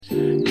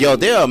Yo,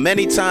 there are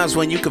many times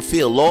when you can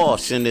feel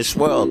lost in this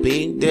world,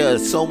 B. There are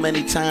so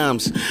many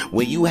times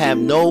when you have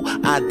no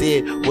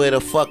idea where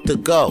the fuck to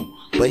go.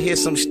 But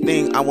here's some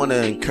thing I want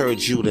to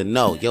encourage you to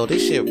know. Yo,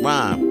 this shit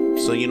rhyme.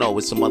 So you know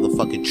it's some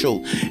motherfucking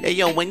truth. Hey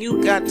yo, when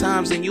you got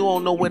times and you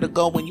don't know where to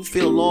go, when you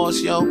feel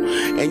lost, yo,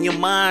 and your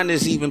mind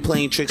is even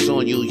playing tricks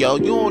on you, yo,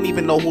 you don't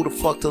even know who the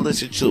fuck to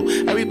listen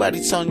to.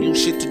 Everybody's telling you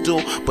shit to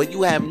do, but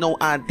you have no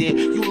idea.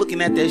 You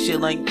looking at that shit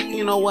like,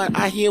 you know what,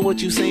 I hear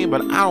what you're saying,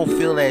 but I don't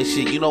feel that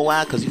shit. You know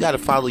why? Because you gotta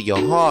follow your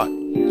heart.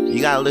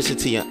 You gotta listen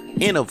to your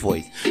inner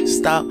voice.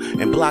 Stop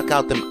and block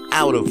out them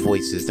outer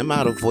voices. Them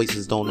outer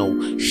voices don't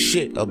know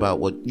shit about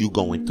what you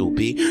going through,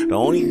 B. The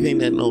only thing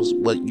that knows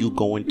what you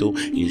going through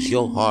is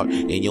your heart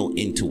and your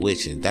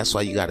intuition. That's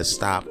why you gotta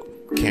stop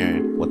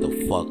caring what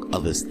the fuck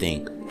others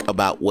think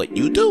about what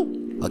you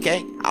do.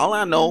 Okay? All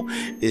I know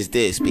is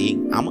this, B.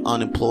 I'm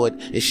unemployed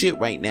as shit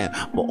right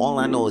now. But all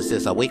I know is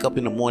this. I wake up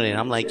in the morning and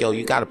I'm like, yo,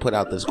 you gotta put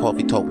out this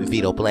Coffee Talk with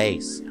Vito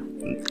Blaze.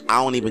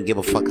 I don't even give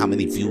a fuck how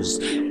many views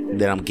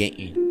that I'm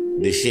getting.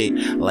 This shit,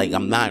 like,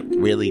 I'm not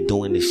really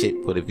doing this shit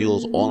for the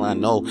views. All I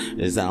know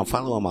is that I'm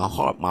following my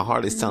heart. My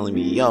heart is telling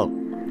me, yo,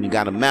 you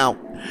gotta mount.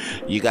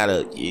 You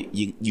gotta,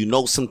 you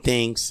know some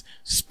things.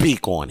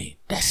 Speak on it.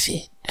 That's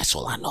it. That's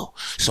all I know.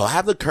 So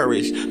have the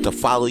courage to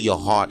follow your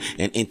heart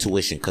and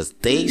intuition, because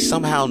they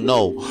somehow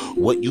know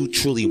what you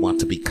truly want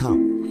to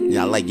become. You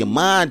know, like your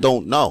mind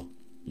don't know.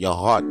 Your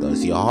heart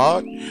does. Your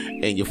heart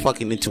and your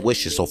fucking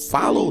intuition. So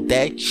follow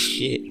that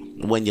shit.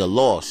 When you're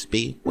lost,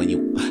 B, when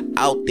you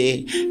out there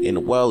in the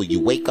world,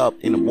 you wake up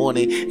in the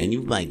morning and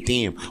you like,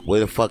 damn, where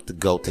the fuck to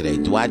go today?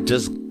 Do I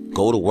just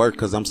go to work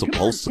because I'm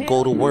supposed to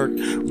go to work?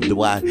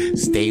 Do I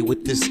stay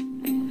with this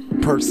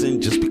person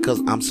just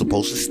because I'm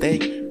supposed to stay?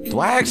 Do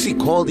I actually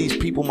call these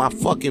people my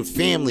fucking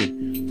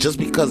family just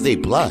because they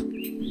blood?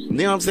 You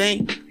know what I'm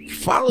saying?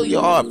 Follow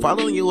your heart,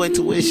 follow your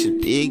intuition,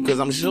 big, because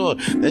I'm sure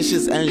that's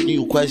just asking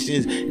you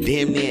questions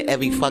damn near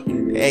every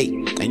fucking day,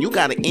 and you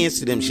gotta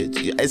answer them shits.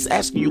 It's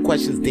asking you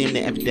questions damn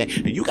near every day,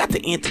 and you got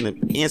to answer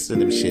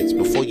them shits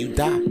before you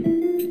die.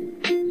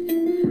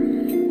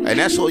 And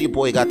that's all your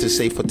boy got to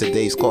say for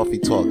today's Coffee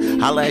Talk.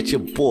 Holla at your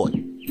boy.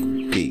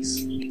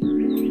 Peace.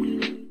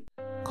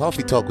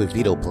 Coffee Talk with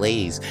Vito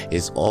Blaze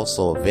is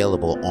also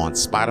available on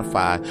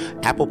Spotify,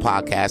 Apple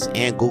Podcasts,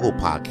 and Google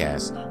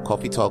Podcasts.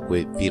 Coffee Talk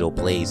with Vito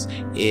Blaze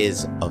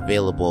is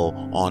available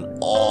on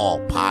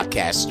all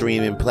podcast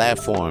streaming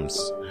platforms.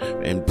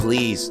 And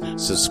please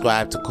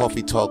subscribe to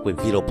Coffee Talk with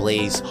Vito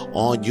Blaze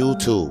on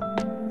YouTube.